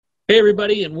Hey,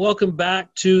 everybody, and welcome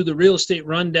back to the Real Estate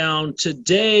Rundown.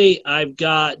 Today, I've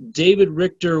got David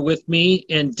Richter with me,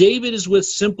 and David is with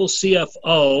Simple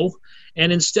CFO.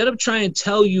 And instead of trying to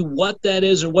tell you what that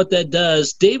is or what that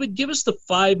does, David, give us the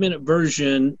 5-minute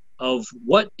version of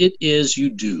what it is you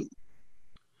do.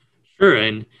 Sure,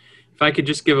 and if I could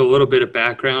just give a little bit of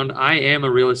background, I am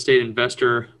a real estate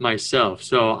investor myself.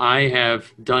 So I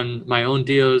have done my own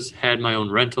deals, had my own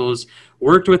rentals,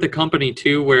 worked with a company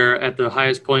too where at the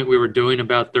highest point we were doing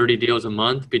about 30 deals a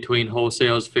month between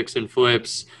wholesales, fix and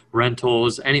flips,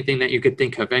 rentals, anything that you could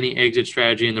think of, any exit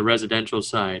strategy in the residential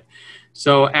side.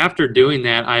 So after doing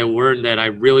that, I learned that I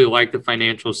really like the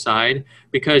financial side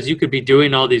because you could be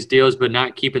doing all these deals but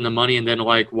not keeping the money, and then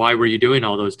like, why were you doing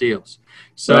all those deals?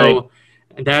 So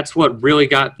Right. that's what really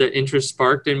got the interest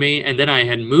sparked in me. And then I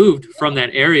had moved from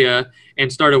that area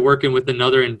and started working with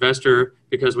another investor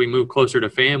because we moved closer to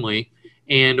family.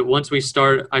 And once I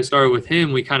started with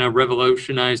him, we kind of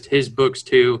revolutionized his books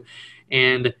too.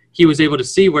 And he was able to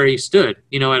see where he stood,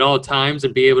 at all times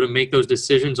and be able to make those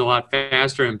decisions a lot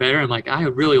faster and better. I'm like, I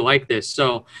really like this.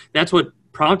 So that's what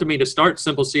prompted me to start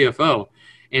Simple CFO.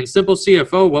 And Simple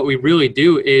CFO, what we really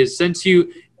do is, since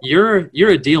you're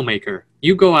a deal maker,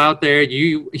 you go out there,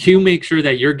 you make sure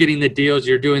that you're getting the deals,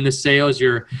 you're doing the sales,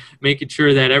 you're making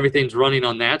sure that everything's running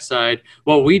on that side.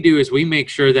 What we do is we make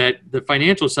sure that the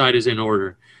financial side is in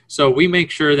order. So we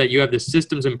make sure that you have the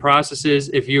systems and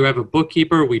processes. If you have a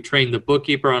bookkeeper, we train the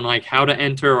bookkeeper on like how to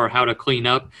enter or how to clean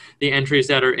up the entries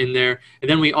that are in there. And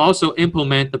then we also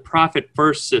implement the Profit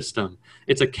First system.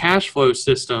 It's a cash flow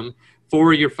system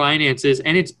for your finances,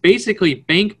 and it's basically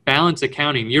bank balance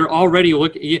accounting. You're already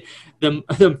looking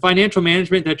the financial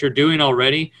management that you're doing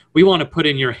already. We want to put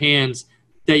in your hands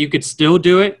that you could still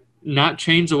do it, not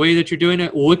change the way that you're doing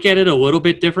it. Look at it a little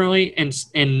bit differently,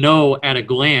 and know at a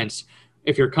glance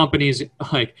if your company's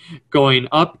like going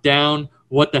up, down,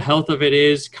 what the health of it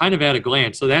is, kind of at a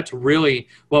glance. So that's really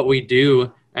what we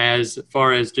do as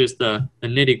far as just the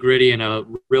nitty gritty and a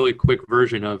really quick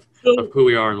version of who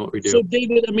we are and what we do. So,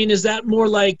 David, is that more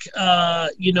like,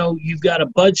 you've got a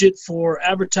budget for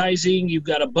advertising, you've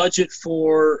got a budget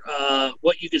for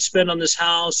what you could spend on this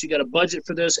house, you got a budget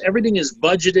for this, everything is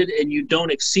budgeted and you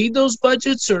don't exceed those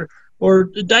budgets, or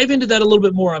dive into that a little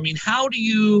bit more. How do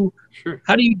you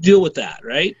deal with that,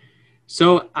 right?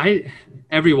 So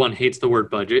everyone hates the word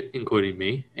budget, including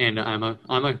me, and I'm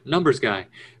a numbers guy.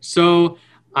 So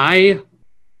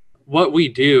what we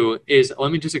do is,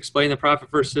 let me just explain the Profit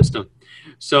First system.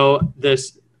 So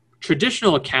this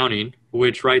traditional accounting,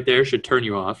 which right there should turn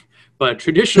you off, but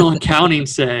traditional accounting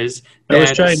says that, I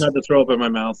was trying not to throw up in my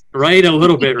mouth. Right, a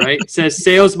little bit, right? It says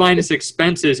sales minus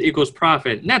expenses equals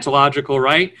profit. And that's logical,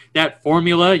 right? That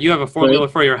formula, you have a formula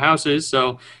for your houses,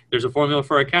 so there's a formula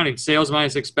for accounting. Sales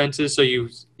minus expenses, so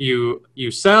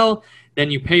you sell, then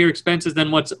you pay your expenses,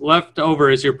 then what's left over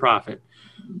is your profit.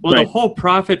 Well, the whole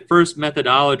Profit First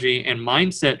methodology and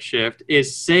mindset shift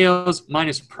is sales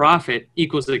minus profit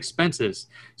equals expenses.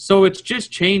 So it's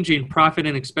just changing profit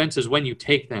and expenses when you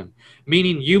take them,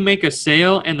 meaning you make a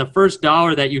sale and the first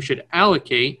dollar that you should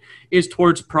allocate is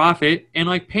towards profit and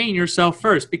like paying yourself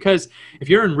first. Because if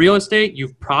you're in real estate,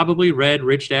 you've probably read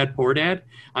Rich Dad, Poor Dad.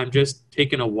 I'm just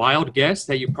taking a wild guess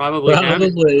that you probably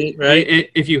haven't. Right?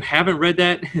 If you haven't read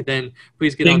that, then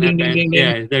please get on that band.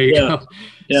 Yeah, there you go.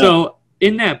 Yeah. So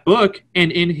in that book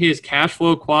and in his cash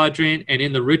flow quadrant and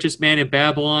in The Richest Man in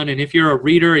Babylon, and if you're a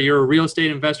reader or you're a real estate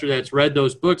investor that's read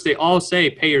those books, they all say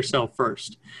pay yourself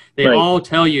first. They all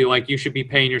tell you like you should be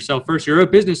paying yourself first. You're a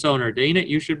business owner, Dana.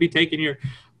 You should be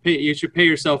you should pay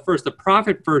yourself first. The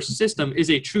Profit First system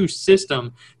is a true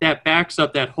system that backs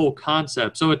up that whole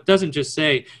concept. So it doesn't just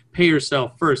say pay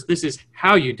yourself first. This is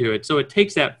how you do it. So it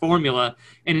takes that formula,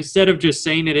 and instead of just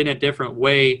saying it in a different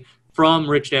way from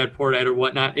Rich Dad, Poor Dad or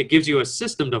whatnot, it gives you a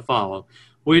system to follow,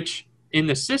 which in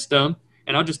the system,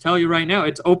 and I'll just tell you right now,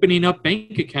 it's opening up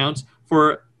bank accounts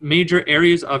for major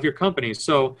areas of your company.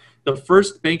 So the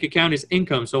first bank account is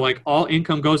income. So like all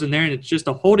income goes in there, and it's just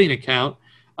a holding account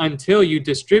until you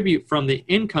distribute from the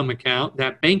income account,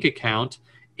 that bank account,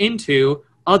 into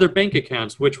other bank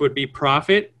accounts, which would be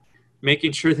profit,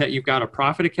 making sure that you've got a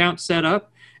profit account set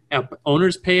up, an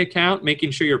owner's pay account,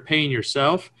 making sure you're paying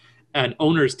yourself, an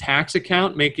owner's tax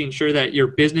account, making sure that your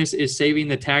business is saving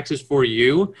the taxes for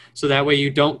you. So that way you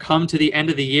don't come to the end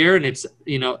of the year and it's,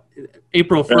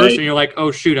 April 1st and you're like,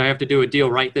 oh shoot, I have to do a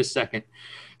deal right this second.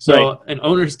 So an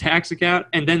owner's tax account,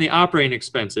 and then the operating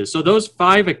expenses. So those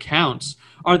 5 accounts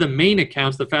are the main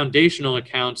accounts, the foundational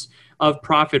accounts of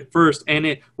Profit First.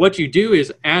 And what you do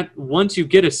is once you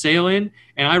get a sale in,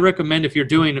 and I recommend if you're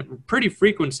doing pretty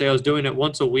frequent sales, doing it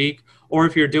once a week or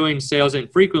if you're doing sales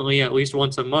infrequently, at least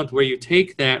once a month, where you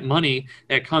take that money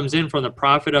that comes in from the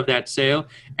profit of that sale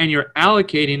and you're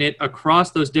allocating it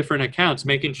across those different accounts,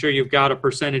 making sure you've got a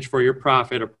percentage for your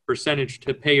profit, a percentage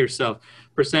to pay yourself,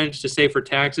 percentage to save for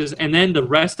taxes, and then the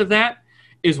rest of that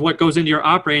is what goes into your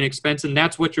operating expense, and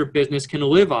that's what your business can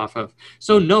live off of.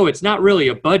 So no, it's not really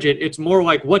a budget. It's more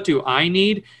like, what do I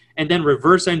need? And then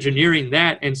reverse engineering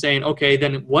that and saying, okay,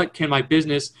 then what can my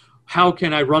business, how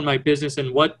can I run my business,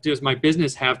 and what does my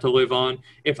business have to live on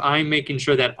if I'm making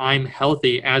sure that I'm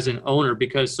healthy as an owner?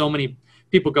 Because so many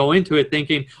people go into it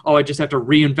thinking, oh, I just have to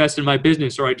reinvest in my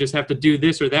business, or I just have to do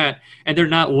this or that. And they're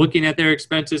not looking at their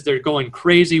expenses. They're going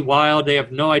crazy wild. They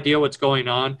have no idea what's going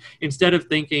on. Instead of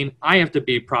thinking, I have to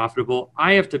be profitable,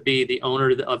 I have to be the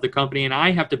owner of the company, and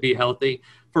I have to be healthy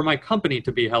for my company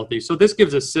to be healthy. So this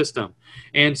gives a system.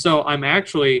 And so I'm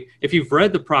actually, if you've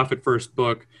read the Profit First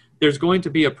book, there's going to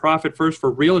be a Profit First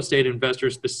for real estate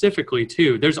investors specifically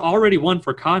too. There's already one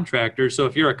for contractors. So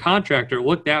if you're a contractor,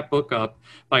 look that book up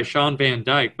by Sean Van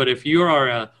Dyke. But if you are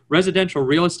a residential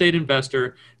real estate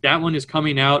investor, that one is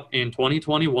coming out in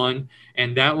 2021.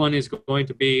 And that one is going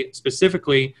to be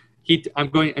specifically,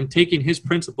 I'm taking his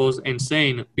principles and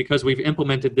saying, because we've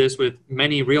implemented this with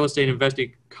many real estate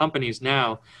investing companies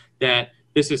now, that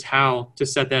this is how to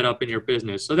set that up in your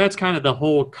business. So that's kind of the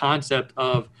whole concept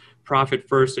of Profit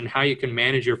First and how you can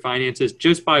manage your finances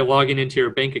just by logging into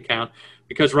your bank account.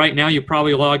 Because right now you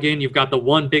probably log in, you've got the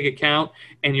one big account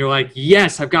and you're like,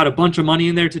 yes, I've got a bunch of money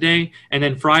in there today. And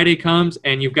then Friday comes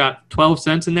and you've got 12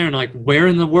 cents in there and like, where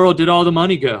in the world did all the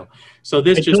money go? So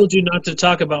this I told you not to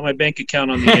talk about my bank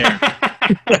account on the air.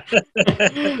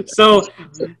 So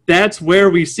that's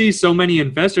where we see so many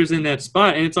investors in that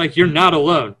spot. And it's like, you're not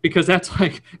alone, because that's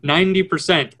like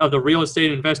 90% of the real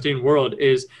estate investing world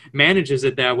manages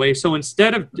it that way. So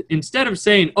instead of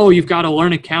saying, oh, you've got to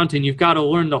learn accounting, you've got to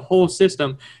learn the whole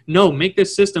system. No, make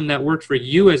this system that works for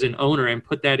you as an owner and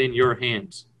put that in your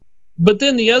hands. But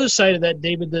then the other side of that,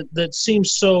 David, that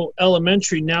seems so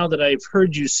elementary now that I've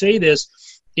heard you say this,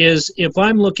 is if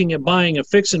I'm looking at buying a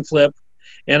fix and flip,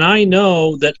 and I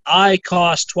know that I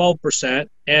cost 12%,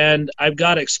 and I've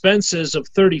got expenses of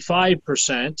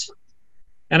 35%,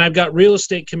 and I've got real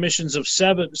estate commissions of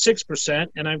 6%,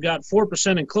 and I've got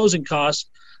 4% in closing costs,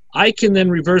 I can then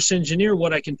reverse engineer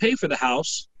what I can pay for the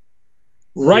house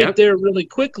right there really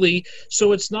quickly.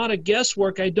 So it's not a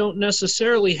guesswork. I don't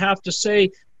necessarily have to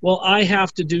say, well, I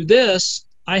have to do this,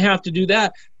 I have to do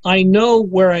that. I know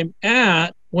where I'm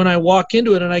at when I walk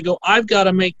into it, and I go, I've got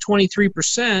to make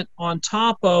 23% on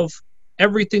top of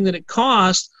everything that it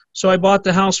costs. So I bought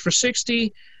the house for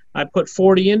 60. I put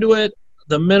 40 into it.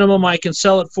 The minimum I can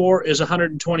sell it for is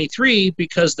 123,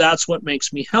 because that's what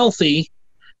makes me healthy.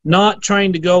 Not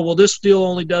trying to go, well, this deal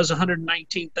only does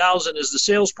 119,000 is the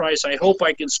sales price. I hope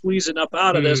I can squeeze enough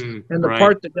out of this. And the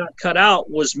part that got cut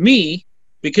out was me,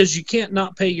 because you can't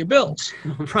not pay your bills.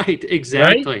 Right,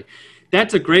 exactly. Right?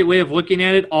 That's a great way of looking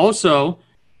at it. Also,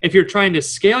 if you're trying to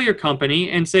scale your company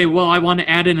and say, well, I want to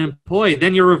add an employee,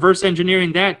 then you're reverse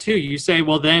engineering that too. You say,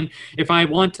 well, then if I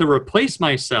want to replace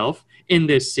myself in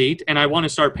this seat and I want to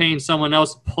start paying someone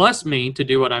else plus me to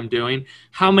do what I'm doing,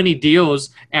 how many deals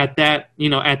at that,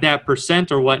 at that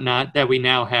percent or whatnot that we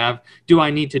now have do I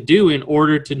need to do in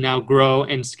order to now grow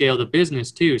and scale the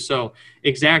business too? So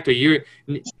exactly,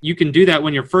 you can do that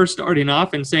when you're first starting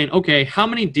off and saying, okay, how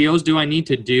many deals do I need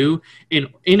to do in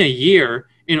a year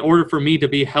in order for me to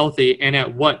be healthy, and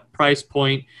at what price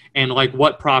point and like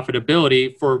what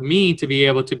profitability for me to be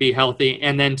able to be healthy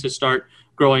and then to start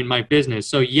growing my business.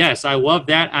 So yes, I love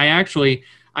that. I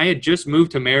had just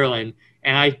moved to Maryland,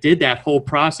 and I did that whole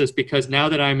process because now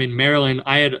that I'm in Maryland,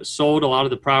 I had sold a lot of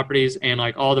the properties and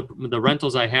like all the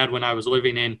rentals I had when I was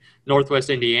living in Northwest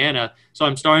Indiana. So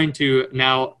I'm starting to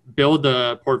now build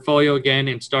the portfolio again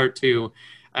and start to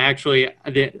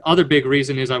the other big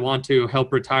reason is I want to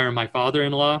help retire my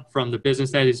father-in-law from the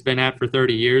business that he's been at for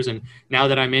 30 years. And now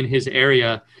that I'm in his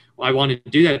area, I wanted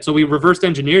to do that. So we reverse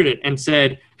engineered it and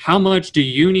said, how much do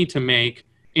you need to make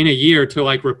in a year to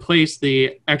like replace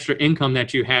the extra income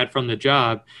that you had from the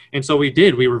job? And so we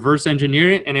reverse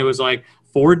engineered it, and it was like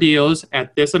 4 deals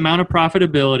at this amount of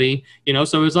profitability,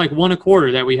 so it was like 1 a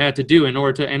quarter that we had to do in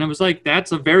order to, and it was like,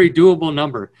 that's a very doable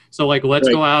number. So like, let's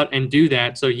go out and do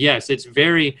that. So yes, it's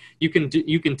you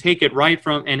can take it right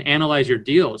from and analyze your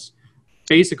deals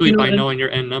basically by knowing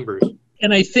your end numbers.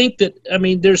 And I think that,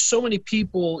 there's so many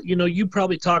people, you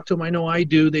probably talk to them. I know I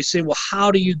do. They say, well, how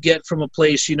do you get from a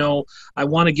place, I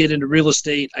want to get into real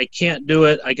estate. I can't do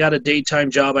it. I got a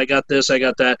daytime job. I got this, I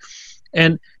got that.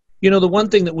 And the one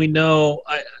thing that we know,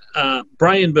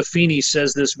 Brian Buffini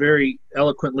says this very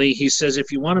eloquently. He says,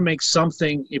 if you want to make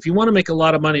a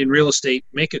lot of money in real estate,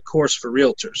 make a course for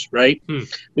realtors, right?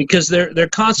 Because they're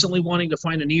constantly wanting to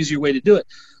find an easier way to do it.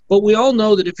 But we all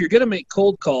know that if you're going to make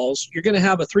cold calls, you're going to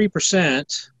have a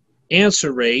 3%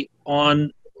 answer rate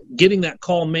on getting that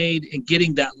call made and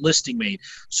getting that listing made.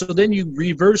 So then you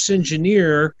reverse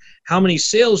engineer how many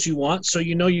sales you want. So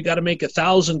you know you got to make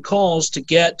 1,000 calls to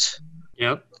get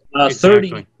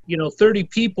 30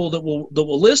 people that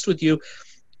will list with you.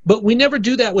 But we never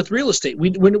do that with real estate.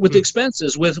 With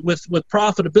expenses, with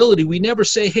profitability, we never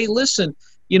say, hey, listen,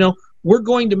 we're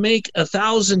going to make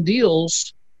 1,000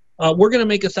 deals. We're going to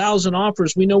make 1,000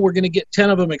 offers. We know we're going to get 10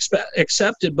 of them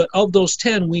accepted, but of those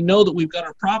 10, we know that we've got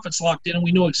our profits locked in, and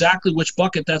we know exactly which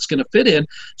bucket that's going to fit in.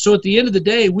 So at the end of the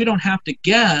day, we don't have to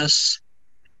guess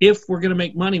if we're going to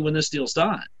make money when this deal's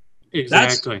done.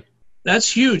 Exactly.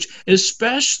 That's huge,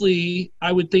 especially,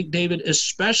 I would think, David,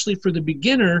 especially for the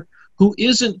beginner who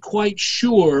isn't quite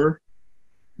sure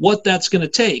what that's going to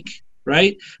take,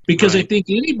 right? Because I think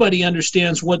anybody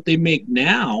understands what they make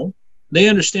now. They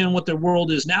understand what their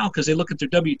world is now because they look at their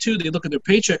W-2, they look at their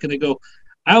paycheck, and they go,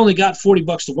 I only got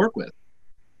 $40 to work with.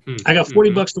 I got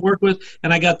 $40 to work with,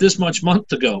 and I got this much month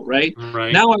to go, right?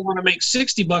 Now I want to make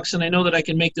 $60, and I know that I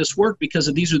can make this work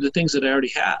because these are the things that I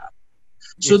already have.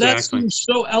 So that seems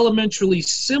so elementarily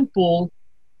simple.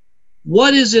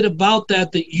 What is it about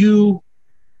that you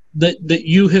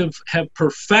have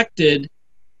perfected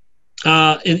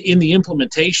in the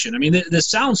implementation? I mean,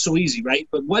 this sounds so easy, right?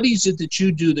 But what is it that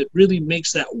you do that really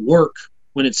makes that work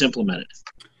when it's implemented?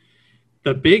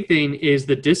 The big thing is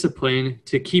the discipline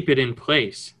to keep it in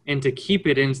place and to keep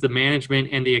it in the management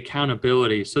and the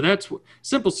accountability. So that's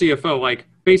Simple CFO,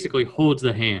 basically holds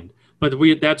the hand. But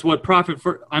that's what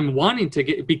I'm wanting to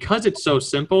get, because it's so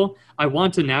simple, I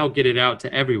want to now get it out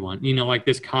to everyone,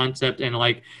 this concept, and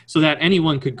so that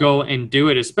anyone could go and do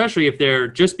it, especially if they're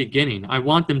just beginning. I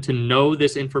want them to know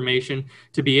this information,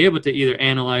 to be able to either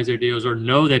analyze their deals or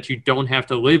know that you don't have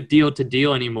to live deal to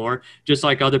deal anymore, just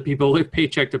like other people live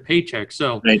paycheck to paycheck.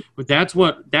 So that's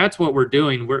what we're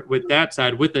doing. With that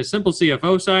side. With the Simple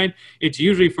CFO side, it's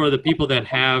usually for the people that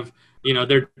have,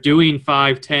 they're doing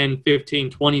 5, 10,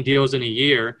 15, 20 deals in a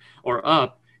year or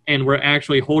up, and we're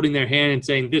actually holding their hand and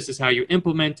saying, this is how you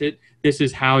implement it. This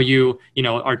is how you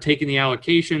are taking the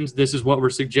allocations. This is what we're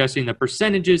suggesting the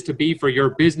percentages to be for your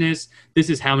business.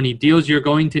 This is how many deals you're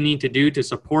going to need to do to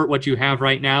support what you have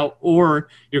right now, or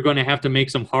you're going to have to make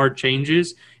some hard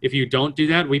changes. If you don't do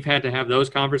that, we've had to have those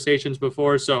conversations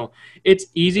before. So it's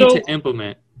easy to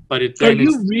implement. But are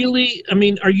you really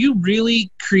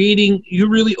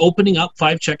opening up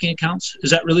 5 checking accounts? Is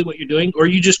that really what you're doing? Or are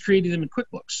you just creating them in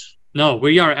QuickBooks? No,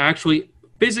 we are actually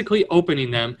physically opening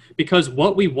them, because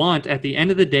what we want at the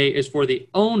end of the day is for the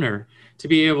owner to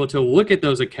be able to look at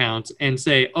those accounts and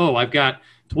say, oh, I've got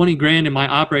 $20,000 in my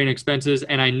operating expenses,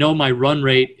 and I know my run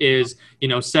rate is,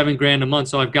 $7,000 a month.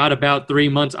 So I've got about 3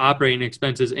 months operating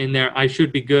expenses in there. I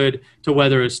should be good to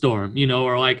weather a storm,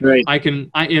 or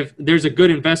if there's a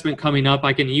good investment coming up,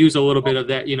 I can use a little bit of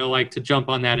that, to jump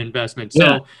on that investment.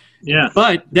 So Yeah.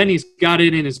 But then he's got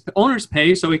it in his owner's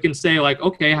pay, so he can say, like,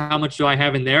 okay, how much do I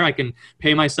have in there? I can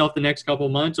pay myself the next couple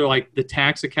of months, or like the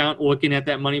tax account, looking at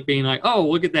that money being like, oh,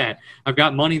 look at that. I've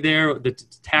got money there. The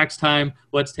tax time,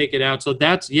 let's take it out. So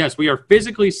that's, yes, we are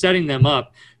physically setting them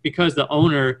up because the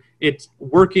owner, it's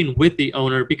working with the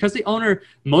owner, because the owner,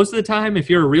 most of the time, if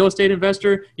you're a real estate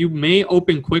investor, you may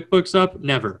open QuickBooks up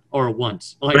never or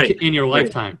once, like in your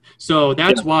lifetime. So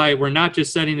that's why we're not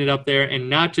just setting it up there and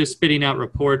not just spitting out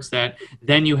reports that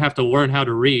then you have to learn how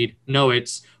to read. No,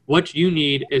 it's what you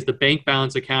need is the bank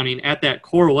balance accounting at that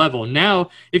core level.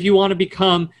 Now, if you want to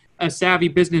become a savvy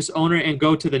business owner and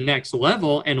go to the next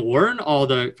level and learn all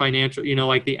the financial,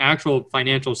 like the actual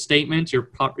financial statements, your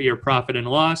profit and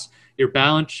loss, your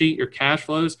balance sheet, your cash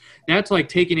flows, that's like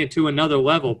taking it to another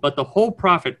level. But the whole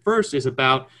Profit First is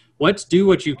about, let's do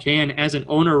what you can as an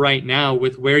owner right now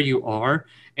with where you are,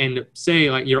 and say,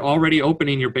 like, you're already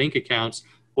opening your bank accounts.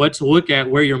 Let's look at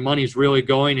where your money's really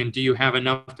going, and do you have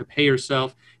enough to pay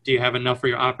yourself? Do you have enough for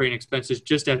your operating expenses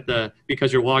just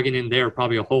because you're logging in there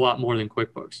probably a whole lot more than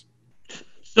QuickBooks.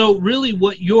 So really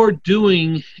what you're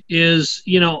doing is,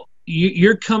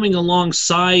 you're coming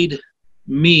alongside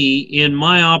me in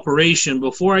my operation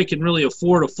before I can really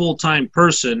afford a full-time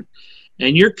person.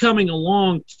 And you're coming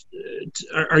along.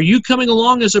 Are you coming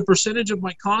along as a percentage of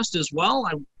my cost as well?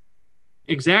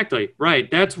 Exactly. Right.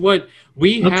 That's what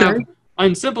we have.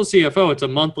 On Simple CFO,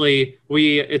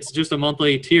 it's just a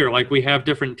monthly tier. Like, we have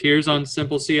different tiers on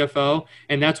Simple CFO,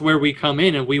 and that's where we come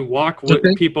in and we walk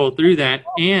with people through that.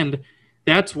 And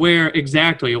that's where,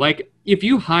 exactly, like, if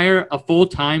you hire a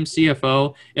full-time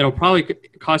CFO, it'll probably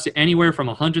cost you anywhere from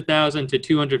 $100,000 to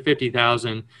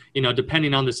 $250,000,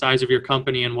 depending on the size of your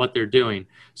company and what they're doing.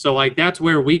 So like that's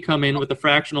where we come in with a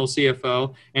fractional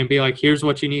CFO and be like, here's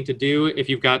what you need to do. If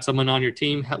you've got someone on your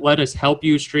team, let us help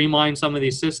you streamline some of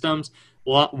these systems,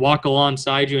 walk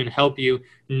alongside you and help you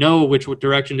know which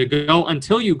direction to go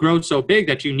until you grow so big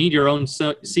that you need your own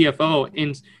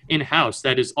CFO in-house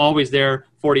that is always there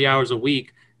 40 hours a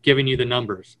week giving you the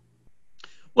numbers.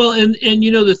 Well, and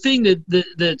the thing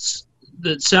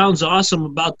that sounds awesome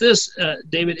about this,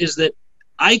 David, is that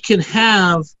I can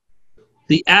have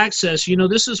the access.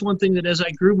 This is one thing that as I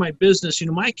grew my business,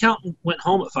 my accountant went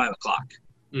home at 5 o'clock.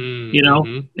 And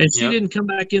she didn't come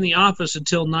back in the office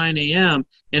until 9 a.m.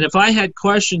 And if I had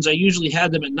questions, I usually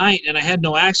had them at night, and I had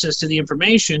no access to the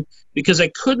information because I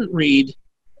couldn't read.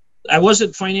 I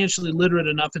wasn't financially literate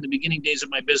enough in the beginning days of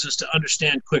my business to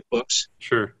understand QuickBooks.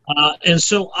 Sure. And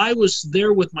so I was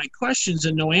there with my questions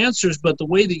and no answers, but the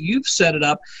way that you've set it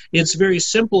up, it's very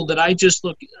simple that I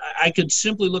could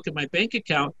simply look at my bank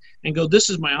account and go, this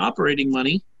is my operating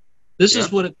money. This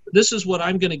is what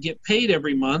I'm going to get paid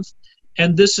every month.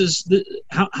 And this is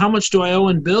how much do I owe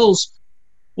in bills?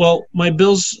 Well, my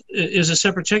bills is a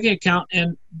separate checking account,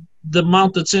 and the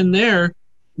amount that's in there,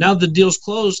 now the deal's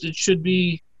closed, it should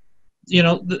be,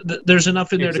 there's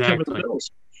enough in there to cover the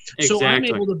bills. So I'm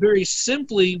able to very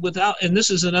simply and this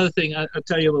is another thing, I'll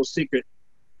tell you a little secret.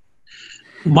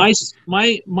 My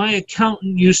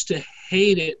accountant used to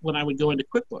hate it when I would go into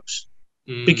QuickBooks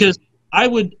because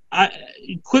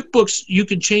QuickBooks, you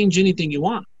can change anything you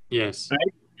want. Yes.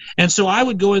 Right? And so I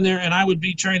would go in there and I would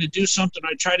be trying to do something.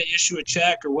 I'd try to issue a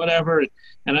check or whatever,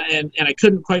 and I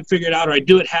couldn't quite figure it out, or I'd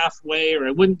do it halfway, or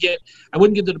I wouldn't get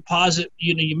the deposit.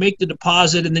 You make the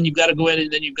deposit, and then you've got to go in,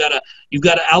 and then you've got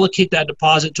to allocate that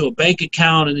deposit to a bank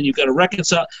account, and then you've got to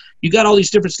reconcile. You got all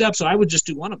these different steps, so I would just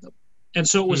do one of them, and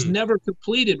so it was never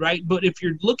completed, right? But if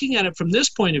you're looking at it from this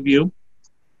point of view,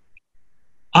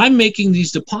 I'm making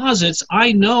these deposits.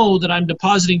 I know that I'm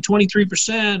depositing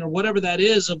 23% or whatever that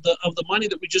is of the money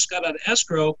that we just got out of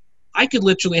escrow. I could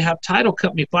literally have title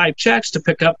cut me 5 checks to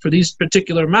pick up for these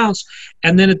particular amounts.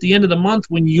 And then at the end of the month,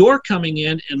 when you're coming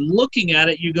in and looking at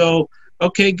it, you go,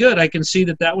 okay, good. I can see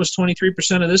that was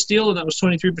 23% of this deal and that was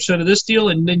 23% of this deal.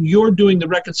 And then you're doing the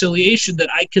reconciliation that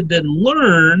I could then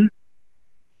learn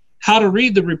how to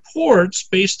read the reports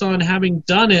based on having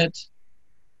done it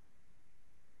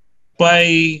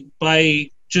by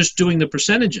just doing the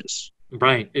percentages.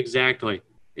 Right, exactly.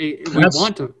 We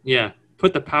want to,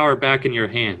 put the power back in your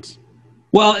hands.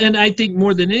 Well, and I think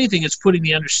more than anything, it's putting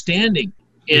the understanding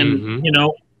in,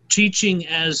 teaching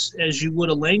as you would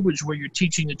a language where you're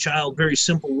teaching a child very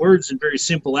simple words and very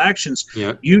simple actions.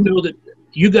 Yeah. You know that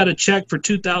you got a check for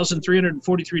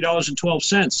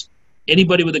 $2,343.12.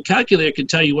 Anybody with a calculator can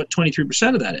tell you what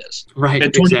 23% of that is. Right,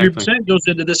 and 23% goes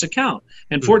into this account,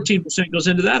 and 14% goes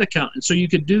into that account. And so you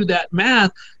could do that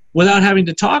math without having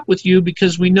to talk with you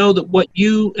because we know that what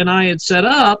you and I had set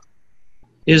up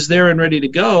is there and ready to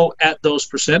go at those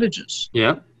percentages.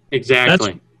 Yeah,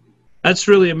 exactly. That's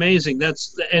really amazing.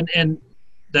 And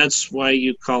that's why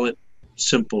you call it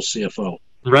Simple CFO.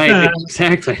 Right,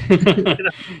 exactly.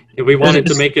 We wanted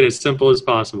to make it as simple as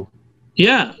possible.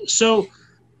 Yeah. So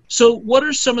what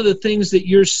are some of the things that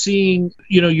you're seeing,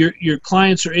 your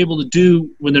clients are able to do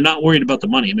when they're not worried about the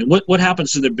money? I mean, what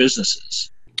happens to their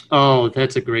businesses? Oh,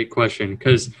 that's a great question.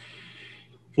 Because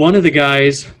one of the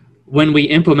guys, when we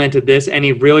implemented this and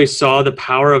he really saw the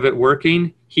power of it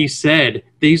working, he said,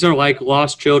 these are like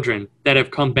lost children that have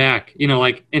come back,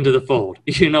 like into the fold.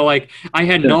 I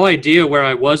had no idea where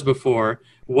I was before,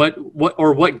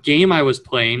 what game I was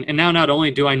playing, and now not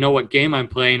only do I know what game I'm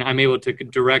playing, I'm able to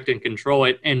direct and control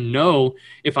it and know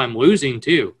if I'm losing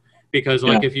too, because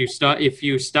if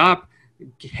you stop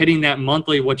hitting that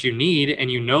monthly what you need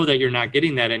and you know that you're not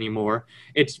getting that anymore,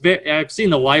 I've seen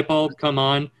the light bulb come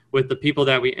on with the people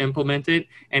that we implemented,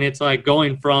 and it's like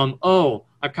going from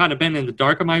I've kind of been in the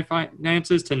dark of my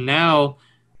finances to now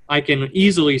I can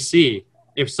easily see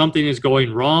if something is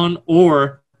going wrong,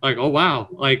 or like, oh, wow,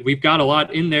 like we've got a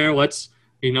lot in there. Let's,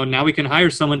 now we can hire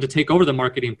someone to take over the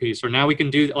marketing piece, or now we can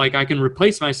do, like, I can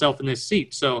replace myself in this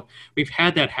seat. So we've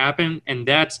had that happen. And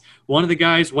that's one of the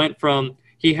guys went from,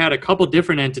 he had a couple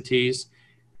different entities.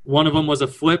 One of them was a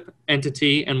flip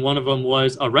entity and one of them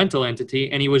was a rental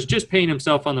entity. And he was just paying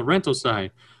himself on the rental side.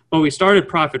 But we started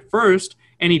Profit First,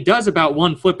 and he does about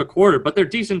 1 flip a quarter, but they're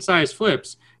decent sized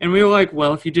flips. And we were like,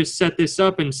 well, if you just set this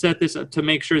up to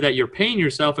make sure that you're paying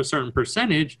yourself a certain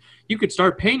percentage, you could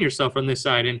start paying yourself on this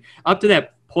side. And up to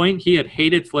that point, he had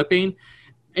hated flipping.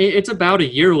 It's about a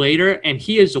year later, and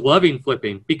he is loving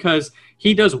flipping because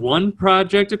he does one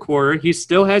project a quarter. He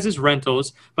still has his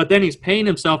rentals, but then he's paying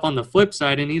himself on the flip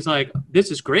side, and he's like, this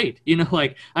is great.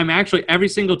 Like I'm actually, every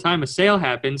single time a sale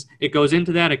happens, it goes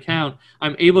into that account.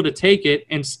 I'm able to take it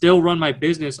and still run my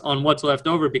business on what's left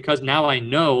over because now I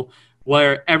know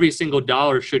where every single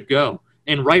dollar should go.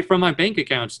 And right from my bank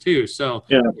accounts too. So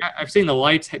yeah. I've seen the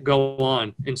lights go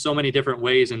on in so many different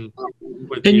ways, and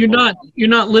you're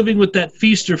not living with that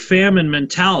feast or famine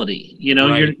mentality.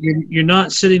 Right. You're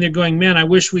not sitting there going, man, I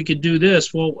wish we could do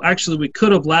this. Well, actually, we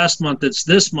could have last month. It's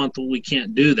this month. Well, we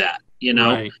can't do that.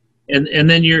 Right. And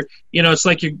then it's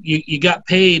like you got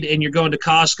paid and you're going to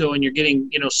Costco and you're getting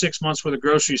 6 months worth of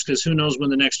groceries because who knows when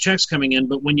the next check's coming in.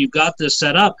 But when you've got this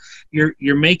set up,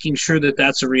 you're making sure that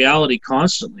that's a reality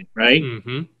constantly, right?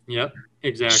 Mm-hmm. Yep,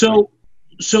 exactly.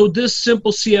 So this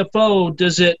Simple CFO,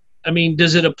 does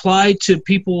it apply to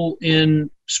people in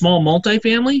small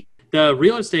multifamily? The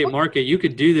real estate market, you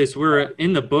could do this. We're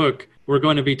in the book. We're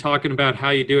going to be talking about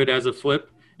how you do it as a flip.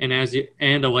 And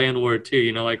and a landlord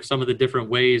too, like some of the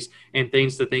different ways and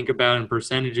things to think about and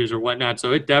percentages or whatnot.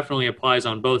 So it definitely applies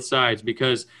on both sides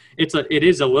because it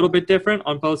is a little bit different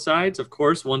on both sides. Of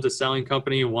course, one's a selling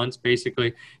company, one's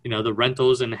basically the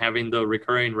rentals and having the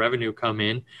recurring revenue come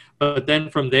in. But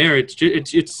then from there,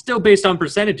 it's still based on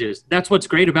percentages. That's what's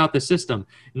great about the system.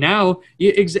 Now,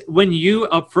 when you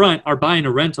upfront are buying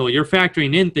a rental, you're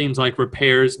factoring in things like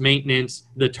repairs, maintenance,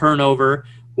 the turnover.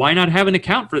 Why not have an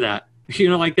account for that?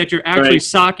 Like that you're actually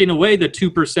socking away the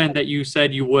 2% that you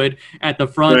said you would at the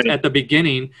front at the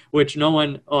beginning, which no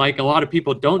one, like a lot of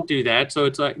people don't do that. So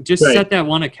it's like, just set that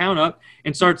one account up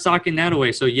and start socking that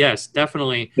away. So yes,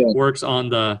 definitely works on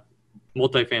the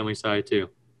multifamily side too.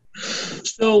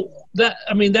 So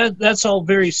that's all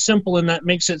very simple and that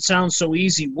makes it sound so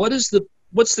easy. What's the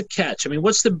catch?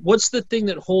 What's the thing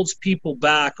that holds people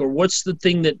back, or what's the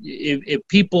thing that if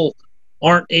people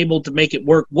aren't able to make it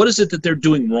work, what is it that they're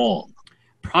doing wrong?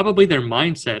 Probably their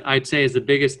mindset, I'd say, is the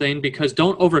biggest thing, because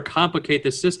don't overcomplicate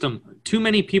the system. Too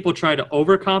many people try to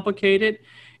overcomplicate it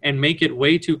and make it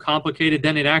way too complicated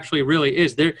than it actually really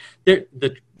is. The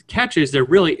catch is there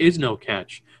really is no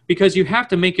catch, because you have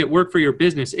to make it work for your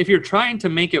business. If you're trying to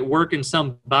make it work in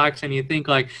some box and you think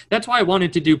like, that's why I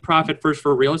wanted to do Profit First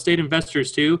for real estate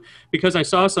investors too, because I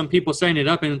saw some people sign it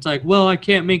up and it's like, well, I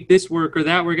can't make this work or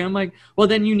that work. And I'm like, well,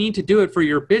 then you need to do it for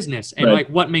your business. And like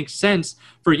what makes sense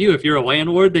for you. If you're a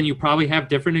landlord, then you probably have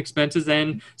different expenses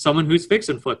than someone who's fix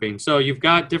and flipping. So you've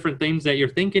got different things that you're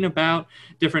thinking about,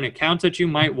 different accounts that you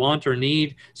might want or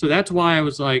need. So that's why I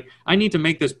was like, I need to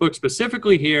make this book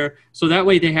specifically here, so that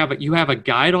way you have a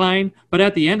guideline. But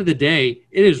at the end of the day,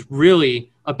 it is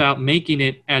really about making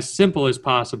it as simple as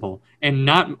possible and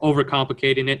not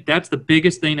overcomplicating it. That's the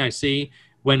biggest thing I see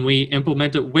when we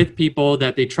implement it with people,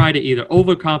 that they try to either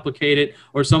overcomplicate it,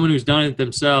 or someone who's done it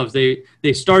themselves.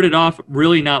 They started off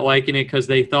really not liking it because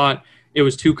they thought it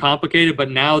was too complicated,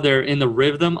 but now they're in the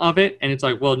rhythm of it. And it's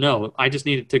like, well, no, I just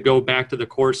needed to go back to the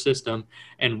core system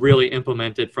and really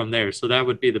implement it from there. So that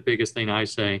would be the biggest thing I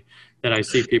say that I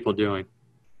see people doing.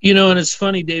 And it's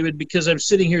funny, David, because I'm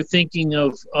sitting here thinking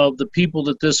of the people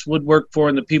that this would work for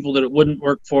and the people that it wouldn't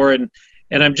work for. And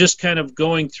I'm just kind of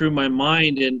going through my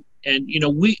mind, and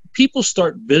people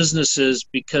start businesses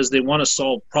because they want to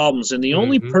solve problems. And the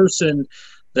only person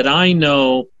that I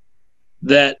know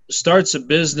that starts a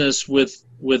business with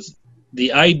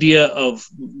the idea of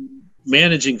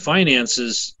managing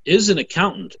finances is an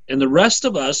accountant. And the rest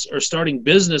of us are starting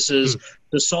businesses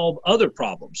to solve other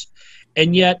problems.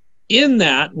 And yet, in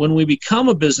that, when we become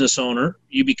a business owner,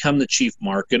 you become the chief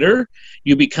marketer,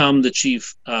 you become the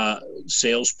chief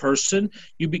salesperson,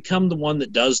 you become the one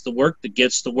that does the work, that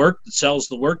gets the work, that sells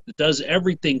the work, that does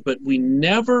everything. But we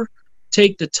never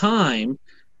take the time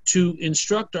to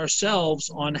instruct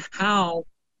ourselves on how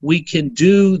we can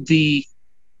do the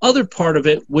other part of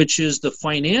it, which is the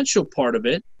financial part of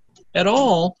it at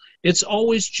all. It's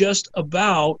always just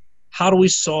about how do we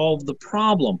solve the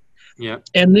problem. Yeah.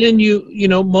 And then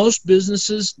most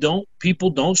businesses don't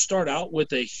start out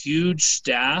with a huge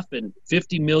staff and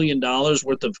 $50 million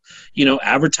worth of,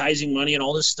 advertising money and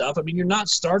all this stuff. You're not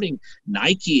starting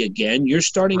Nike again. You're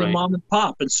starting a mom and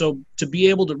pop. And so to be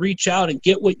able to reach out and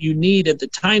get what you need at the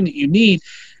time that you need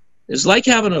is like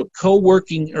having a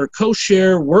co-working or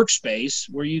co-share workspace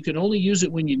where you can only use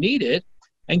it when you need it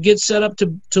and get set up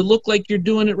to look like you're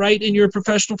doing it right and you're a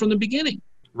professional from the beginning.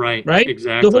 Right. The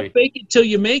Exactly. whole fake it till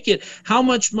you make it. How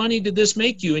much money did this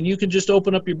make you? And you can just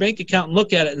open up your bank account and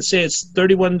look at it and say it's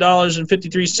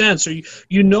 $31.53, or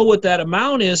you know what that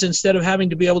amount is, instead of having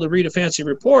to be able to read a fancy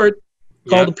report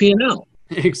called the P&L.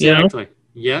 Exactly.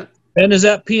 Yeah. And is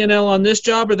that P&L on this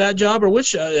job or that job or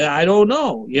which? I don't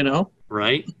know,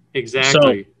 Right.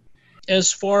 Exactly. So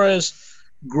as far as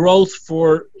growth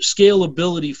for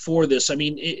scalability for this, I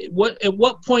mean, at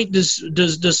what point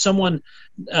does someone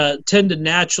tend to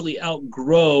naturally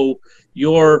outgrow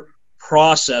your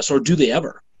process, or do they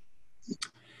ever?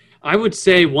 I would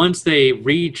say once they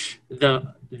reach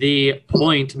the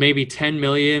point, maybe 10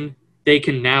 million, they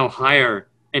can now hire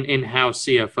an in-house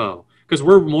CFO, because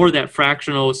we're more that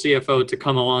fractional CFO to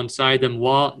come alongside them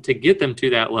to get them to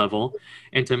that level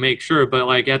and to make sure. But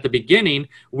like at the beginning,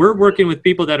 we're working with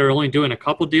people that are only doing a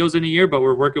couple deals in a year, but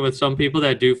we're working with some people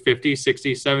that do 50,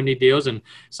 60, 70 deals, and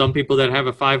some people that have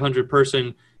a 500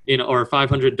 person or a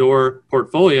 500 door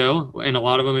portfolio, and a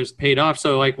lot of them is paid off.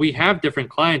 So like we have different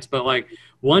clients, but like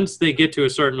once they get to a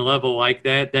certain level like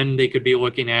that, then they could be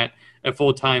looking at a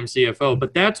full-time CFO.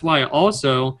 But that's why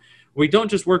also we don't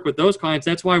just work with those clients.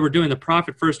 That's why we're doing the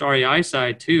Profit First REI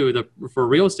side too, for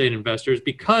real estate investors,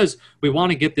 because we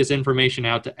want to get this information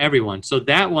out to everyone. So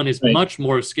that one is much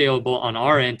more scalable on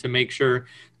our end to make sure,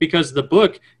 because the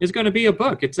book is going to be a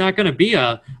book. It's not going to be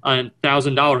a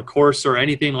 $1,000 course or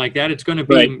anything like that. It's going to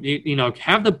be,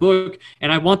 have the book, and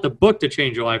I want the book to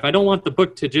change your life. I don't want the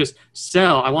book to just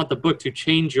sell. I want the book to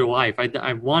change your life.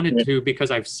 I wanted to,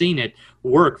 because I've seen it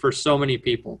work for so many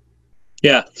people.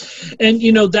 Yeah. And,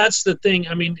 that's the thing.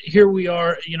 I mean, here we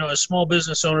are, as small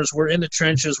business owners, we're in the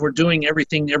trenches. We're doing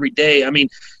everything every day. I mean,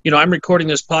 I'm recording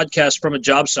this podcast from a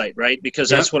job site, right? Because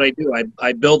that's what I do.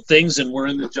 I build things, and we're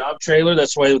in the job trailer.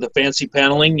 That's why with the fancy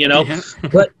paneling,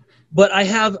 But I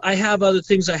have other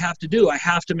things I have to do. I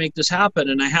have to make this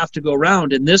happen, and I have to go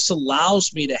around. And this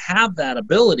allows me to have that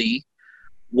ability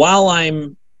while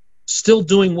I'm still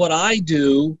doing what I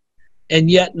do, and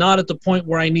yet not at the point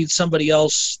where I need somebody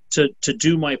else to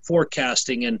do my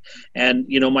forecasting and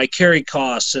my carry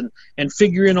costs and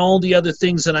figure in all the other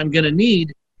things that I'm going to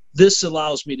need. This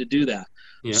allows me to do that.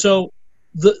 Yeah. So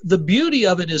the beauty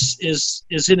of it is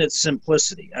in its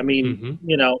simplicity. I mean,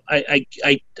 I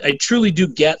truly do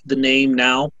get the name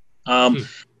now. And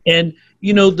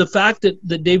the fact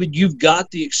that David, you've got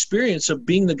the experience of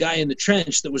being the guy in the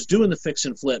trench that was doing the fix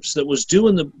and flips, that was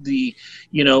doing the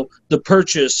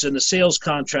purchase and the sales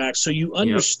contracts. So you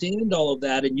understand all of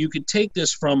that, and you could take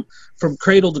this from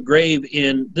cradle to grave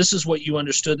in this is what you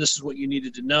understood, this is what you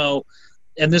needed to know,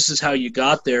 and this is how you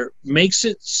got there. Makes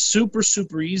it super,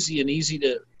 super easy and easy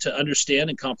to understand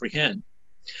and comprehend.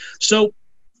 So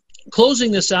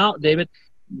closing this out, David,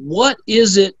 what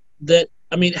is it that,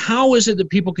 how is it that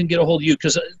people can get a hold of you?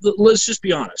 Because let's just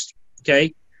be honest,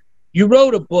 okay? You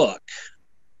wrote a book,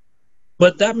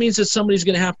 but that means that somebody's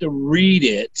going to have to read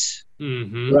it,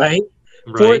 right?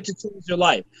 For it to change their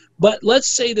life. But let's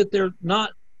say that they're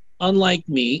not unlike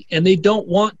me, and they don't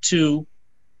want to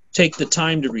take the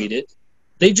time to read it.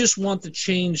 They just want the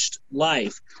changed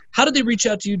life. How do they reach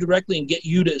out to you directly and get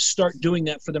you to start doing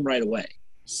that for them right away?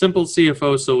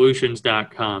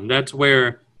 SimpleCFOsolutions.com. That's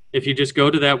where, if you just go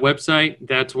to that website,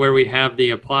 that's where we have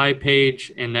the apply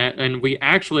page, and we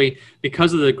actually,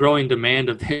 because of the growing demand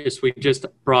of this, we just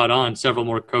brought on several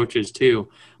more coaches too,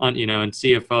 and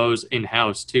CFOs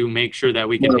in-house to make sure that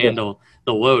we can handle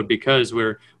the load, because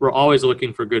we're always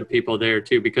looking for good people there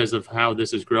too, because of how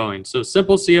this is growing. So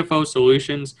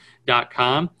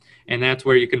SimpleCFOsolutions.com, and that's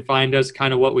where you can find us,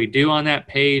 kind of what we do on that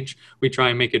page. We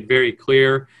try and make it very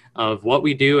clear of what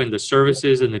we do and the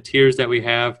services and the tiers that we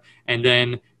have, and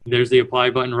then there's the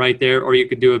apply button right there, or you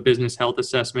could do a business health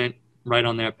assessment right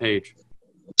on that page.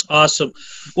 Awesome.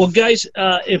 Well, guys,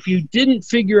 if you didn't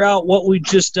figure out what we've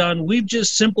just done, we've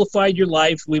just simplified your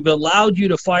life. We've allowed you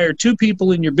to fire 2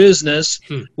 people in your business,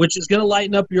 which is going to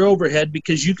lighten up your overhead,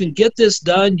 because you can get this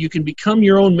done. You can become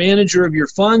your own manager of your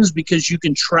funds, because you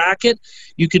can track it.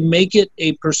 You can make it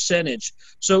a percentage.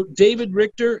 So David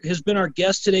Richter has been our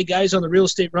guest today, guys, on the Real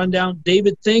Estate Rundown.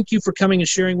 David, thank you for coming and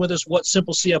sharing with us what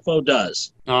Simple CFO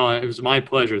does. Oh, it was my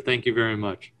pleasure. Thank you very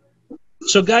much.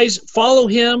 So, guys, follow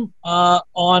him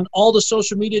on all the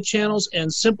social media channels and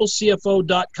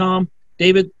simplecfo.com.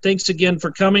 David, thanks again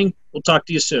for coming. We'll talk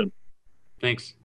to you soon. Thanks.